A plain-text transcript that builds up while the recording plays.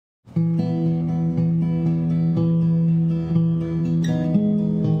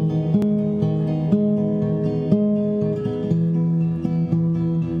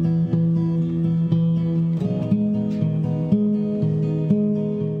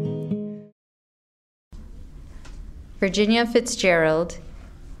Virginia Fitzgerald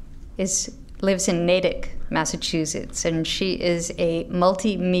lives in Natick, Massachusetts, and she is a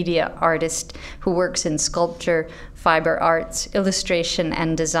multimedia artist who works in sculpture, fiber arts, illustration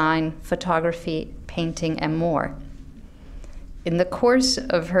and design, photography, painting, and more. In the course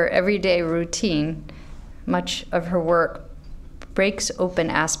of her everyday routine, much of her work breaks open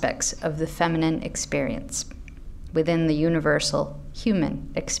aspects of the feminine experience within the universal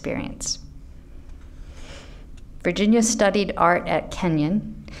human experience. Virginia studied art at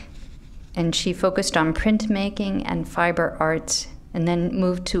Kenyon, and she focused on printmaking and fiber arts, and then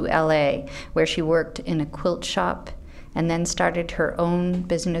moved to LA, where she worked in a quilt shop, and then started her own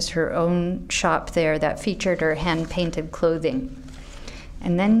business, her own shop there that featured her hand-painted clothing.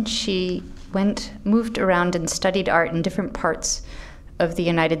 And then she moved around and studied art in different parts of the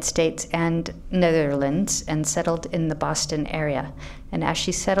United States and Netherlands, and settled in the Boston area. And as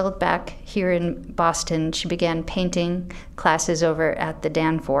she settled back here in Boston, she began painting classes over at the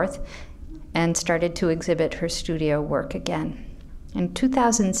Danforth and started to exhibit her studio work again. In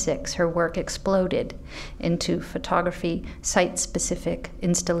 2006, her work exploded into photography, site-specific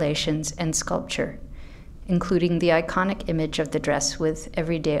installations, and sculpture, including the iconic image of the dress with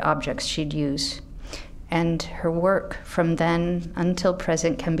everyday objects she'd use. And her work from then until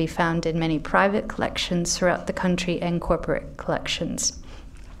present can be found in many private collections throughout the country and corporate collections.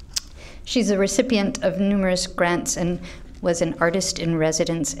 She's a recipient of numerous grants and was an artist in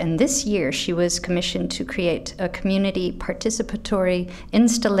residence, and this year she was commissioned to create a community participatory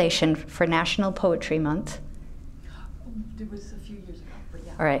installation for National Poetry Month. It was a few years ago, but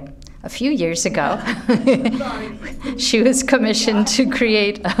yeah. All right. A few years ago, she was commissioned to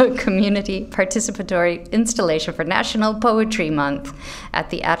create a community participatory installation for National Poetry Month at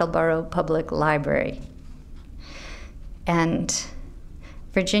the Attleboro Public Library. And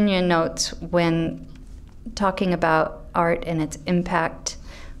Virginia notes, when talking about art and its impact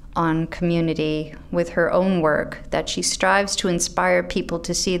on community with her own work, that she strives to inspire people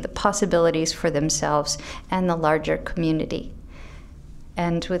to see the possibilities for themselves and the larger community.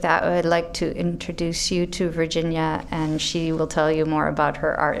 And with that, I'd like to introduce you to Virginia, and she will tell you more about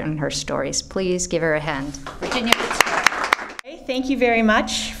her art and her stories. Please give her a hand. Virginia Fitzgerald. Hey, thank you very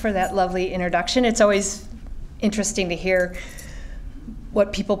much for that lovely introduction. It's always interesting to hear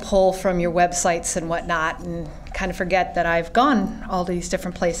what people pull from your websites and whatnot, and kind of forget that I've gone all these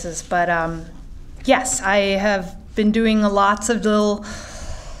different places. But yes, I have been doing lots of little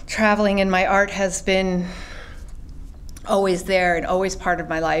traveling, and my art has been always there and always part of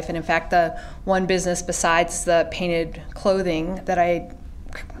my life. And in fact, the one business besides the painted clothing that I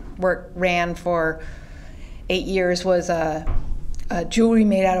ran for 8 years was a jewelry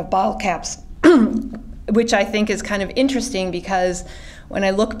made out of bottle caps, which I think is kind of interesting, because when I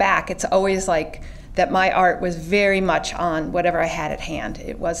look back, it's always like that my art was very much on whatever I had at hand.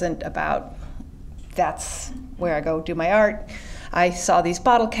 It wasn't about, that's where I go do my art. I saw these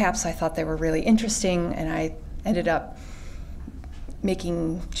bottle caps, I thought they were really interesting, and I ended up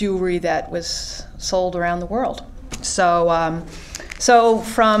making jewelry that was sold around the world. So, so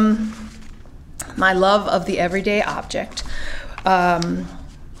from my love of the everyday object,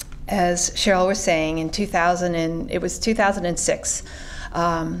 as Cheryl was saying, in 2006,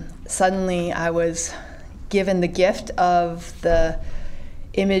 suddenly I was given the gift of the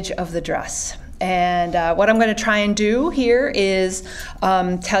image of the dress. And what I'm going to try and do here is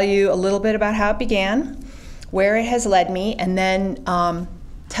tell you a little bit about how it began, where it has led me, and then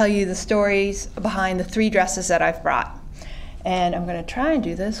tell you the stories behind the 3 dresses that I've brought. And I'm going to try and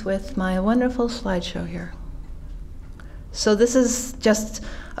do this with my wonderful slideshow here. So this is just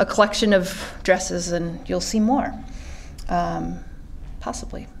a collection of dresses, and you'll see more,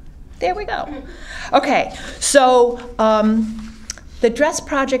 possibly. There we go. Okay, so the dress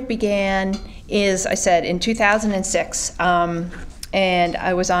project began, as I said, in 2006. And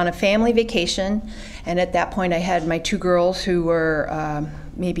I was on a family vacation, and at that point I had my 2 girls who were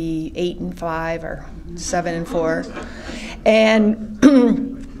maybe 8 and 5 or 7 and 4. And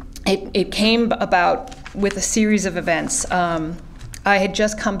it came about with a series of events. I had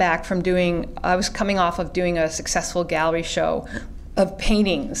just come back from I was coming off of doing a successful gallery show of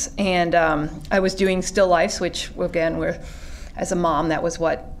paintings, and I was doing still lifes, which again, as a mom, that was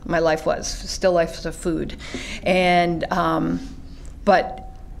what my life was, still lifes of food. And but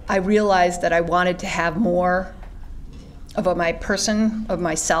I realized that I wanted to have more of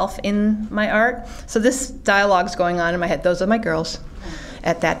myself in my art. So this dialogue's going on in my head. Those are my girls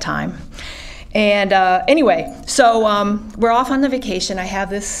at that time. And anyway, so we're off on the vacation. I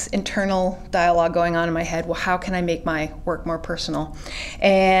have this internal dialogue going on in my head. Well, how can I make my work more personal?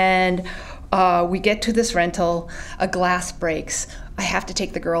 And We get to this rental, a glass breaks. I have to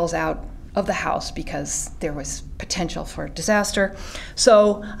take the girls out of the house because there was potential for disaster.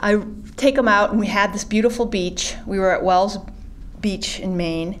 So I take them out, and we had this beautiful beach. We were at Wells Beach in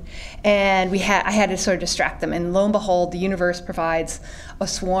Maine, and I had to sort of distract them. And lo and behold, the universe provides a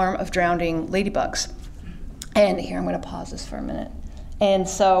swarm of drowning ladybugs. And here, I'm going to pause this for a minute. And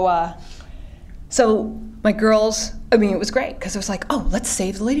so, my girls, I mean, it was great because it was like, oh, let's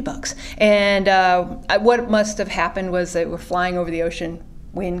save the ladybugs. And what must have happened was they were flying over the ocean.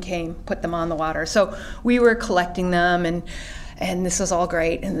 Wind came, put them on the water. So we were collecting them, and this was all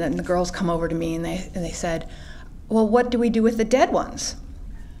great. And then the girls come over to me, and they said, well, what do we do with the dead ones?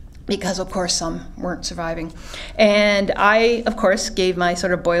 Because, of course, some weren't surviving. And I, of course, gave my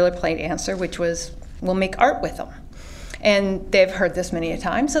sort of boilerplate answer, which was, we'll make art with them. And they've heard this many a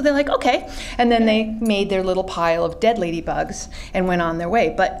time, so they're like, okay. And then they made their little pile of dead ladybugs and went on their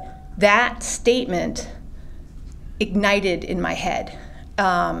way. But that statement ignited in my head.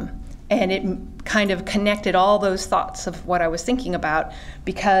 And it kind of connected all those thoughts of what I was thinking about,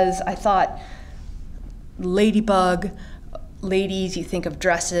 because I thought, ladybug, ladies, you think of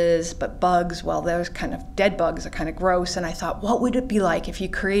dresses, but bugs, well, those kind of dead bugs are kind of gross. And I thought, what would it be like if you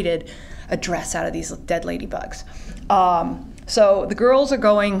created a dress out of these dead ladybugs? So the girls are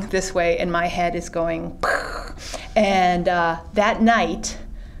going this way, and my head is going, and that night,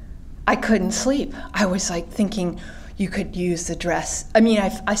 I couldn't sleep. I was like thinking, you could use the dress. I mean,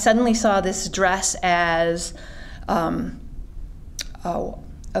 I suddenly saw this dress as a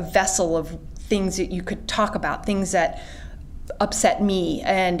vessel of things that you could talk about, things that upset me.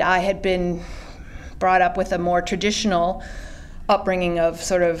 And I had been brought up with a more traditional upbringing of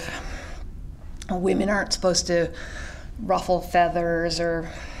sort of, women aren't supposed to ruffle feathers or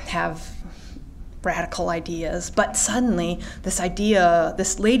have radical ideas. But suddenly, this idea,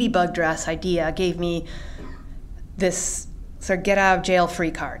 this ladybug dress idea, gave me this sort of get out of jail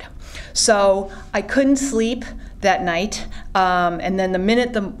free card. So I couldn't sleep that night, and then the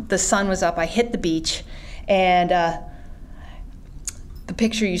minute the sun was up, I hit the beach, and the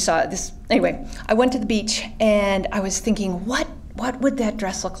picture you saw, this, anyway, I went to the beach, and I was thinking, what would that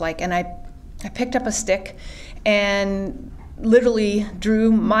dress look like? And I picked up a stick and literally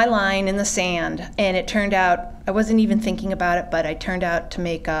drew my line in the sand, and it turned out, I wasn't even thinking about it, but I turned out to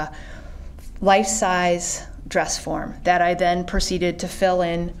make a life-size dress form that I then proceeded to fill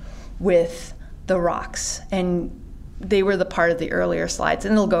in with the rocks, and they were the part of the earlier slides,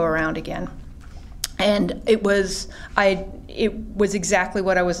 and it'll go around again. And it was exactly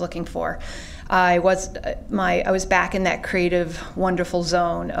what I was looking for. I was back in that creative, wonderful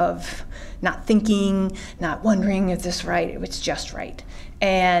zone of not thinking, not wondering if this is right, it was just right.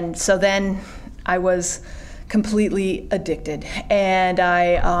 And so then I was completely addicted. And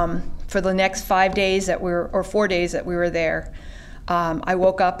I, for the next 5 days that we were, or 4 days that we were there, I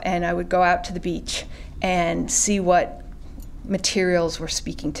woke up and I would go out to the beach and see what materials were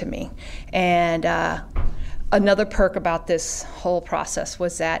speaking to me. And another perk about this whole process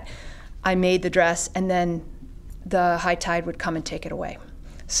was that I made the dress, and then the high tide would come and take it away.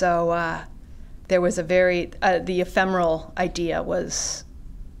 So there was a very, the ephemeral idea was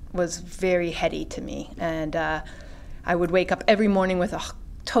very heady to me. And I would wake up every morning with a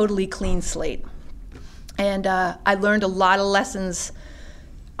totally clean slate. And I learned a lot of lessons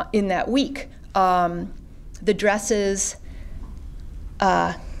in that week. The dresses,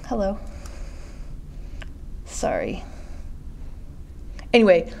 hello, sorry.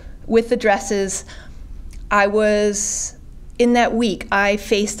 Anyway, with the dresses, in that week, I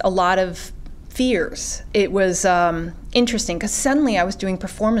faced a lot of fears. It was interesting because suddenly I was doing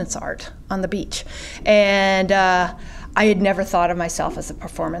performance art on the beach. And I had never thought of myself as a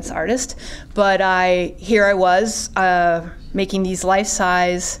performance artist, but here I was making these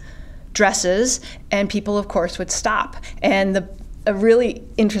life-size dresses, and people, of course, would stop. And a really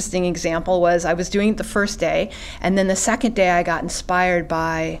interesting example was I was doing it the first day, and then the second day I got inspired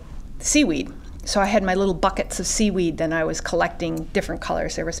by seaweed. So I had my little buckets of seaweed, then I was collecting different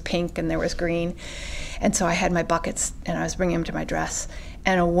colors. There was pink and there was green. And so I had my buckets, and I was bringing them to my dress.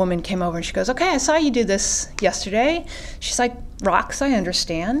 And a woman came over and she goes, okay, I saw you do this yesterday. She's like, rocks, I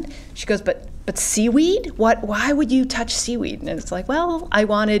understand. She goes, but seaweed? Why would you touch seaweed? And it's like, well, I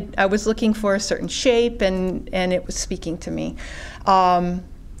was looking for a certain shape, and it was speaking to me.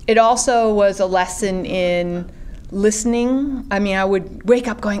 It also was a lesson in listening. I mean, I would wake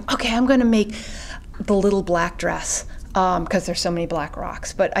up going, okay, I'm gonna make the little black dress, because there's so many black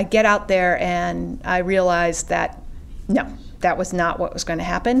rocks. But I get out there and I realized that, no, that was not what was gonna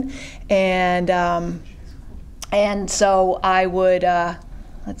happen. And so I would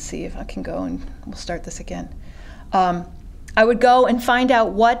let's see if I can go and we'll start this again. I would go and find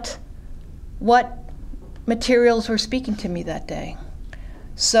out what materials were speaking to me that day.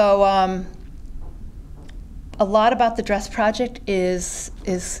 So a lot about the dress project is,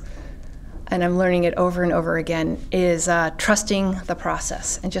 and I'm learning it over and over again, is trusting the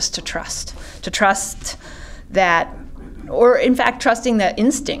process, and just to trust that, or in fact trusting that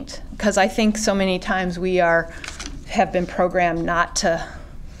instinct, because I think so many times we have been programmed not to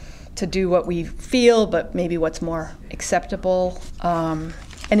do what we feel, but maybe what's more acceptable. And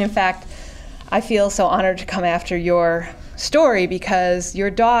in fact, I feel so honored to come after your story, because your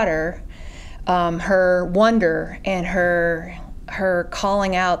daughter, her wonder and her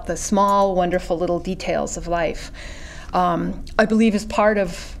calling out the small, wonderful little details of life, I believe is part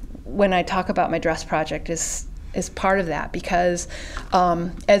of, when I talk about my dress project, is part of that. Because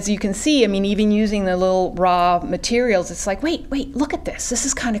as you can see, I mean, even using the little raw materials, it's like, wait, look at this. This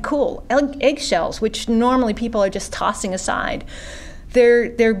is kind of cool. Eggshells, which normally people are just tossing aside.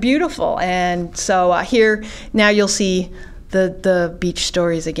 They're beautiful. And so here, now you'll see the beach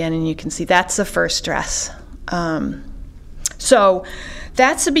stories again, and you can see that's the first dress. So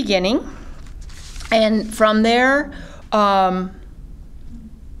that's the beginning. And from there, from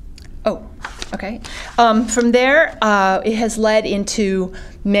there, it has led into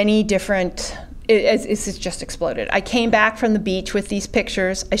many different, it's just exploded. I came back from the beach with these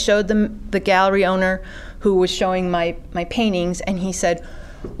pictures. I showed them the gallery owner who was showing my paintings, and he said,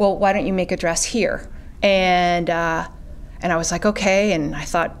 well, why don't you make a dress here? And I was like, okay, and I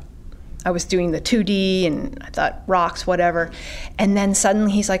thought I was doing the 2D, and I thought rocks, whatever. And then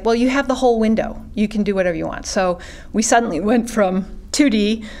suddenly he's like, well, you have the whole window. You can do whatever you want. So we suddenly went from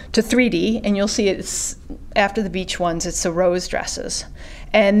 2D to 3D, and you'll see it's, after the beach ones, it's the rose dresses.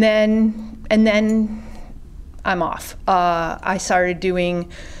 And then I'm off. I started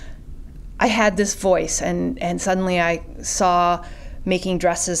doing, I had this voice, and suddenly I saw making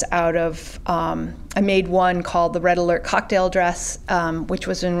dresses out of, I made one called the Red Alert cocktail dress, which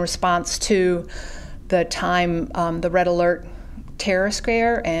was in response to the time the Red Alert terror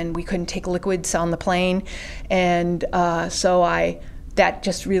scare, and we couldn't take liquids on the plane. And so that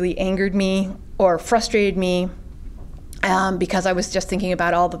just really angered me, or frustrated me, because I was just thinking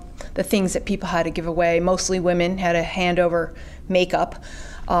about all the things that people had to give away. Mostly women had to hand over makeup.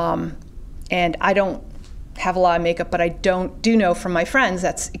 And I don't have a lot of makeup, but I do know from my friends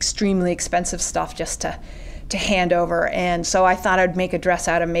that's extremely expensive stuff just to hand over. And so I thought I'd make a dress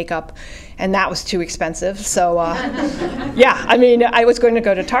out of makeup, and that was too expensive. So yeah, I mean, I was going to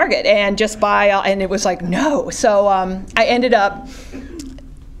go to Target and just buy, and it was like, no. So I ended up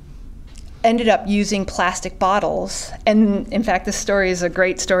using plastic bottles. And in fact, this story is a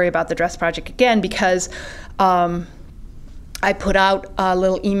great story about the dress project again, because I put out a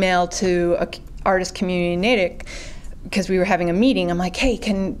little email to a artist community in Natick, because we were having a meeting. I'm like, hey,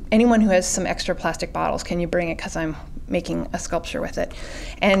 can anyone who has some extra plastic bottles, can you bring it, because I'm making a sculpture with it.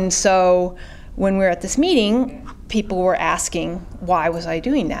 And so when we were at this meeting, people were asking why was I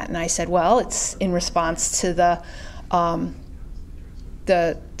doing that, and I said, well, it's in response to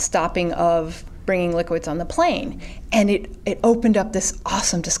the stopping of bringing liquids on the plane. And it opened up this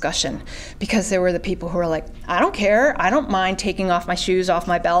awesome discussion, because there were the people who were like, I don't care, I don't mind taking off my shoes off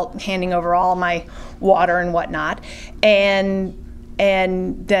my belt, handing over all my water and whatnot. And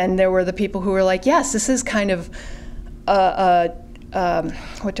then there were the people who were like, yes, this is kind of what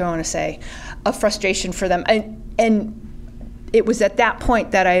do I want to say, a frustration for them. And it was at that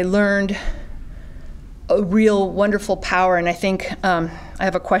point that I learned a real wonderful power. And I think I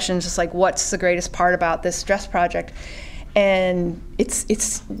have a question just like, what's the greatest part about this dress project? And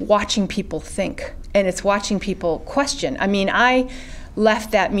it's watching people think, and it's watching people question. I mean, I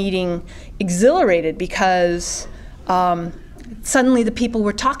left that meeting exhilarated, because suddenly the people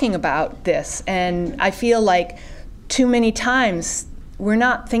were talking about this, and I feel like too many times we're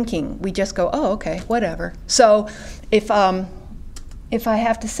not thinking, we just go, oh, okay, whatever. So if I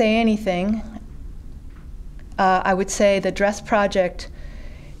have to say anything, I would say the dress project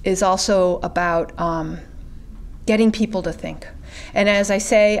is also about getting people to think. And as I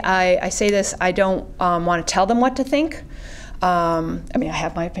say, I say this, I don't want to tell them what to think. I mean, I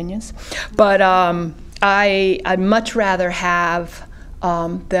have my opinions, but I'd much rather have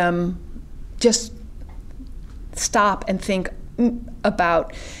them just stop and think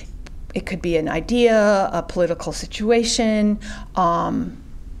about, it could be an idea, a political situation, or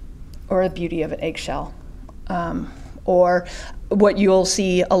the beauty of an eggshell. Or what you'll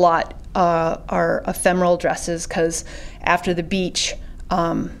see a lot are ephemeral dresses, because after the beach,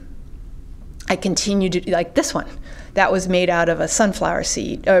 I continued to, like this one. that was made out of a sunflower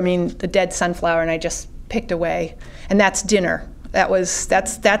seed. I mean, the dead sunflower, and I just picked away. And that's dinner.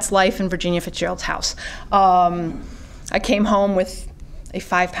 That's life in Virginia Fitzgerald's house. I came home with a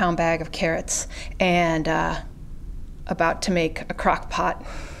 5-pound bag of carrots and about to make a crock pot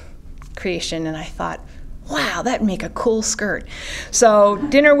creation, and I thought, wow, that'd make a cool skirt. So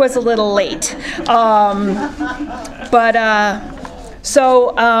dinner was a little late. I'm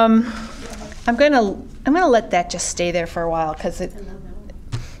gonna let that just stay there for a while, because it,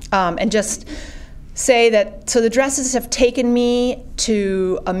 and just say that, so the dresses have taken me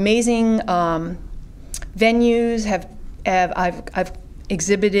to amazing venues. I've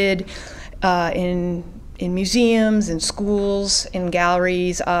exhibited in museums, in schools, in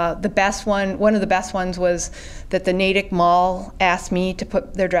galleries. One of the best ones was that the Natick Mall asked me to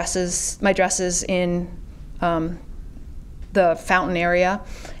put my dresses in the fountain area.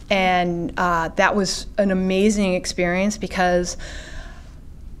 And that was an amazing experience, because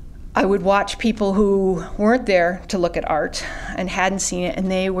I would watch people who weren't there to look at art and hadn't seen it,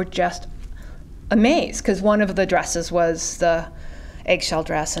 and they were just amazed, because one of the dresses was the eggshell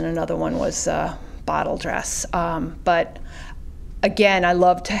dress and another one was the bottle dress. But again, I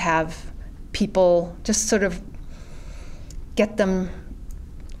love to have people just sort of get them,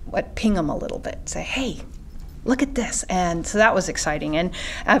 ping them a little bit, say, hey, look at this. And so that was exciting. And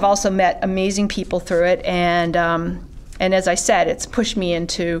I've also met amazing people through it. And as I said, it's pushed me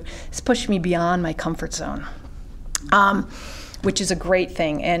beyond my comfort zone, which is a great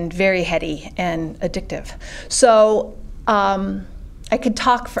thing and very heady and addictive. So I could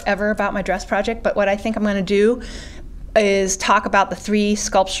talk forever about my dress project, but what I think I'm going to do is talk about the 3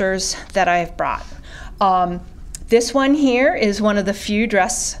 sculptures that I've brought. This one here is one of the few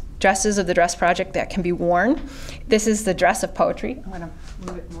dresses of the dress project that can be worn. This is the dress of poetry. I'm going to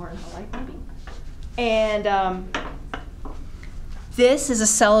move it more in the light, maybe. And this is a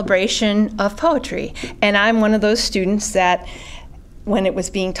celebration of poetry. And I'm one of those students that, when it was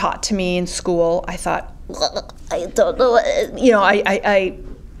being taught to me in school, I thought, I don't know,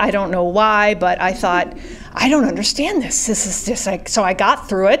 I don't know why, but I thought, I don't understand this. This is just like, so I got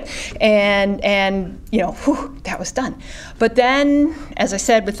through it, and whew, that was done. But then, as I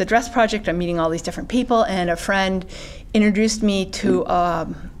said, with the dress project, I'm meeting all these different people, and a friend introduced me to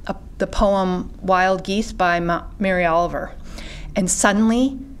the poem Wild Geese by Mary Oliver. And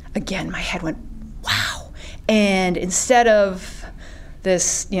suddenly, again, my head went, wow. And instead of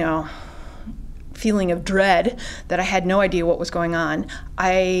this, feeling of dread that I had no idea what was going on,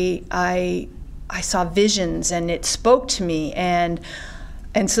 I saw visions, and it spoke to me. And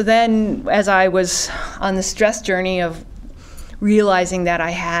so then, as I was on this dress journey of realizing that I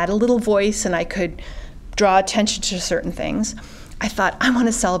had a little voice and I could draw attention to certain things, I thought, I want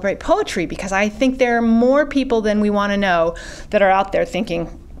to celebrate poetry, because I think there are more people than we want to know that are out there thinking,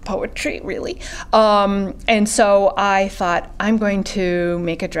 poetry, really? And so I thought, I'm going to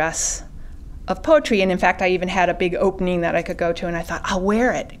make a dress of poetry. And in fact, I even had a big opening that I could go to, and I thought, I'll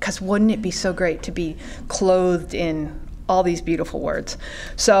wear it, because wouldn't it be so great to be clothed in all these beautiful words?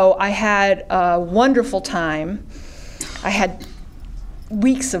 So I had a wonderful time. I had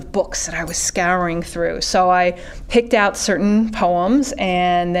weeks of books that I was scouring through. So I picked out certain poems,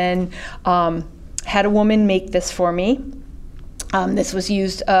 and then had a woman make this for me. This was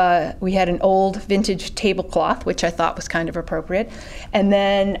used, we had an old vintage tablecloth, which I thought was kind of appropriate. And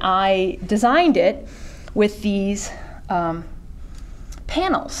then I designed it with these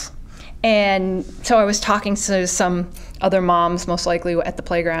panels. And so I was talking to some other moms, most likely at the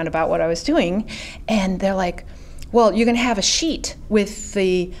playground, about what I was doing. And they're like, well, you're going to have a sheet with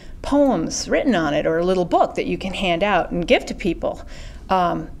the poems written on it, or a little book that you can hand out and give to people.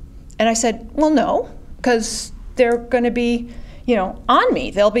 And I said, well, no, because they're going to be, on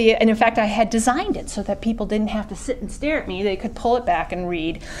me. They'll be, and in fact, I had designed it so that people didn't have to sit and stare at me. They could pull it back and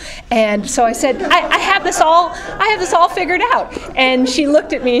read. And so I said, I have this all figured out. And she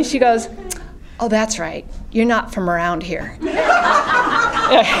looked at me and she goes, oh, that's right. You're not from around here.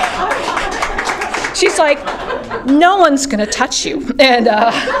 She's like, no one's going to touch you. And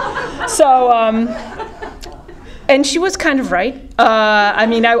and she was kind of right. I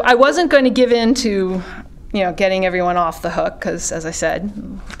mean, I wasn't going to give in to, getting everyone off the hook, because, as I said,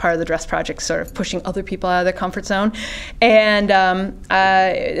 part of the dress project, sort of pushing other people out of their comfort zone. And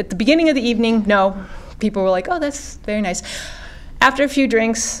at the beginning of the evening, no, people were like, oh, that's very nice. After a few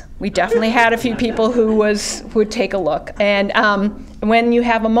drinks, we definitely had a few people who would take a look. And when you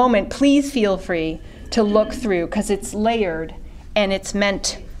have a moment, please feel free to look through, because it's layered and it's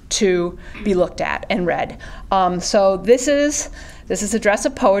meant to be looked at and read. So this is a dress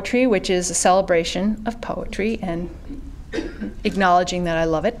of poetry, which is a celebration of poetry and acknowledging that I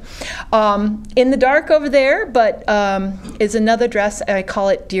love it. In the dark over there, but is another dress. I call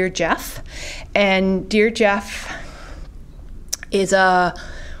it Dear Jeff, and Dear Jeff is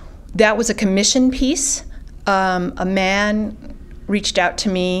that was a commission piece. A man reached out to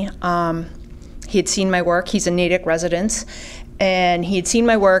me. He had seen my work. He's a Natick resident, and he had seen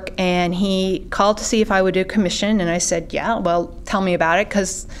my work, and he called to see if I would do a commission, and I said, yeah, well, tell me about it,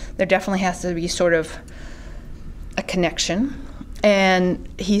 because there definitely has to be sort of a connection. And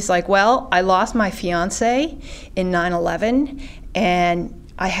he's like, well, I lost my fiance in 9/11,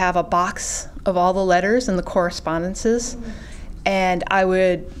 and I have a box of all the letters and the correspondences, and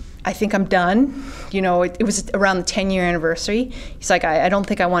I think I'm done. You know, it was around the 10-year anniversary. He's like, I don't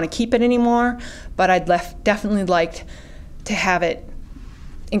think I want to keep it anymore, but I'd definitely like to have it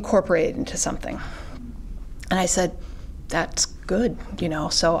incorporated into something. And I said, that's good, you know,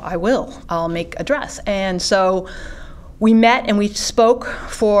 so I'll make a dress. And so we met and we spoke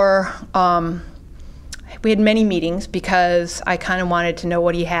for, we had many meetings because I kind of wanted to know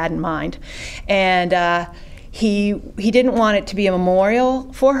what he had in mind. And he didn't want it to be a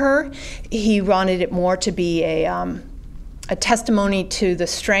memorial for her. He wanted it more to be a testimony to the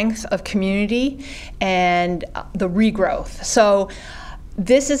strength of community and the regrowth. So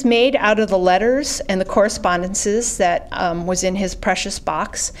this is made out of the letters and the correspondences that was in his precious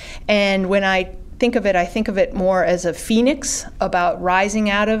box. And when I think of it more as a phoenix about rising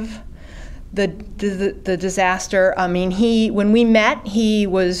out of the disaster. I mean, when we met, he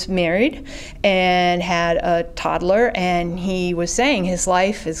was married and had a toddler, and he was saying his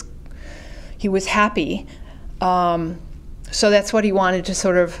life he was happy. So that's what he wanted to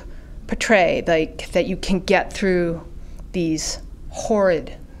sort of portray, like that you can get through these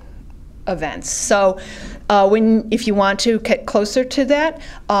horrid events. So if you want to get closer to that,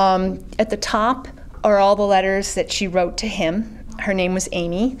 at the top are all the letters that she wrote to him. Her name was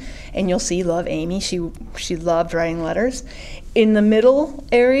Amy, and you'll see, love Amy. She loved writing letters. In the middle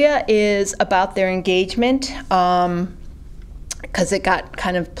area is about their engagement, because it got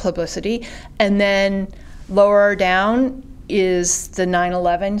kind of publicity. And then lower down is the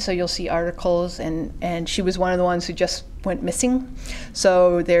 9/11, so you'll see articles, and she was one of the ones who just went missing.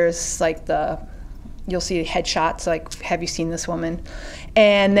 So there's like you'll see headshots, like, have you seen this woman?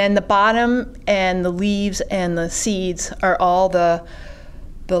 And then the bottom and the leaves and the seeds are all the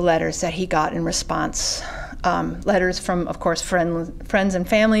letters that he got in response. Letters from, of course, friends and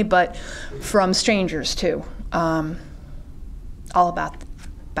family, but from strangers too, all about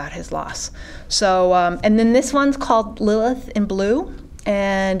his loss. So, and then this one's called Lilith in Blue,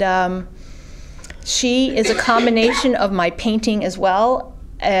 and she is a combination of my painting as well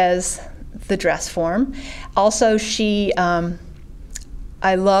as the dress form. Also,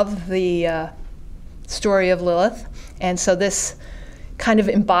 I love the story of Lilith, and so this kind of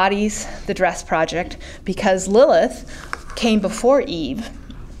embodies the dress project, because Lilith came before Eve,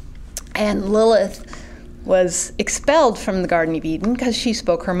 and Lilith was expelled from the Garden of Eden because she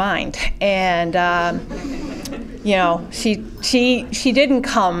spoke her mind. And you know, she didn't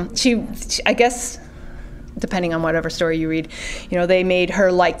come. I guess, depending on whatever story you read, you know, they made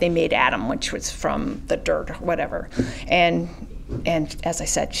her like they made Adam, which was from the dirt or whatever. And as I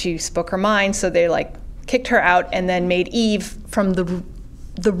said, she spoke her mind, so they like kicked her out and then made Eve from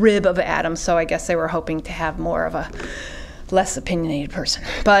the rib of Adam. So I guess they were hoping to have more of a less opinionated person.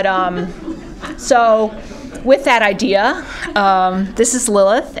 But so with that idea, this is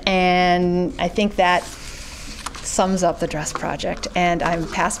Lilith, and I think that sums up the dress project. And I'm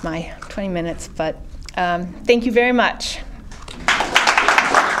past my 20 minutes, but thank you very much.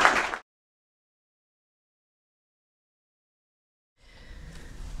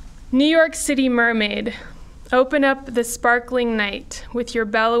 New York City mermaid, open up the sparkling night with your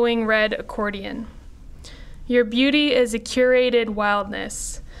bellowing red accordion. Your beauty is a curated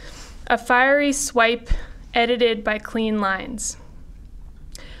wildness, a fiery swipe edited by clean lines.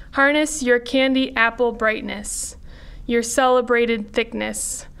 Harness your candy apple brightness, your celebrated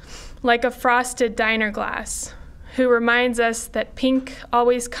thickness, like a frosted diner glass, who reminds us that pink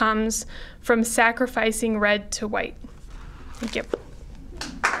always comes from sacrificing red to white. Thank you.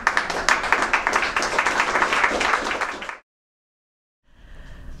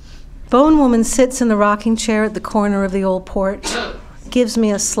 Bone Woman sits in the rocking chair at the corner of the old porch, gives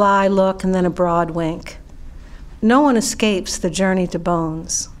me a sly look and then a broad wink. No one escapes the journey to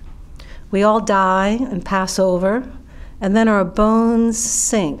bones. We all die and pass over, and then our bones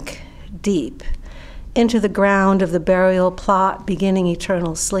sink deep into the ground of the burial plot, beginning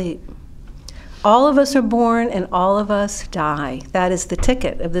eternal sleep. All of us are born and all of us die. That is the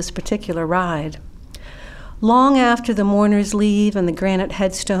ticket of this particular ride. Long after the mourners leave and the granite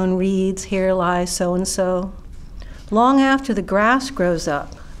headstone reads, "Here lies so-and-so." Long after the grass grows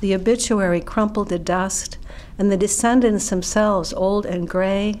up, the obituary crumpled to dust, and the descendants themselves old and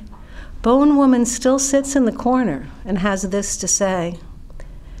gray, Bone Woman still sits in the corner and has this to say: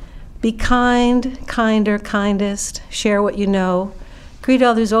 "Be kind, kinder, kindest, share what you know, greet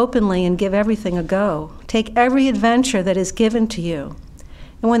others openly and give everything a go. Take every adventure that is given to you.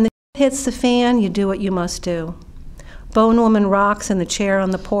 And when the hits the fan, you do what you must do." Bone Woman rocks in the chair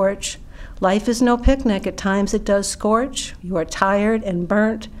on the porch. Life is no picnic. At times it does scorch. You are tired and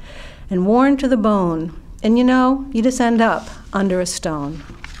burnt and worn to the bone. And you know, you just end up under a stone.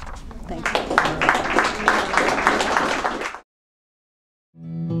 Thank you.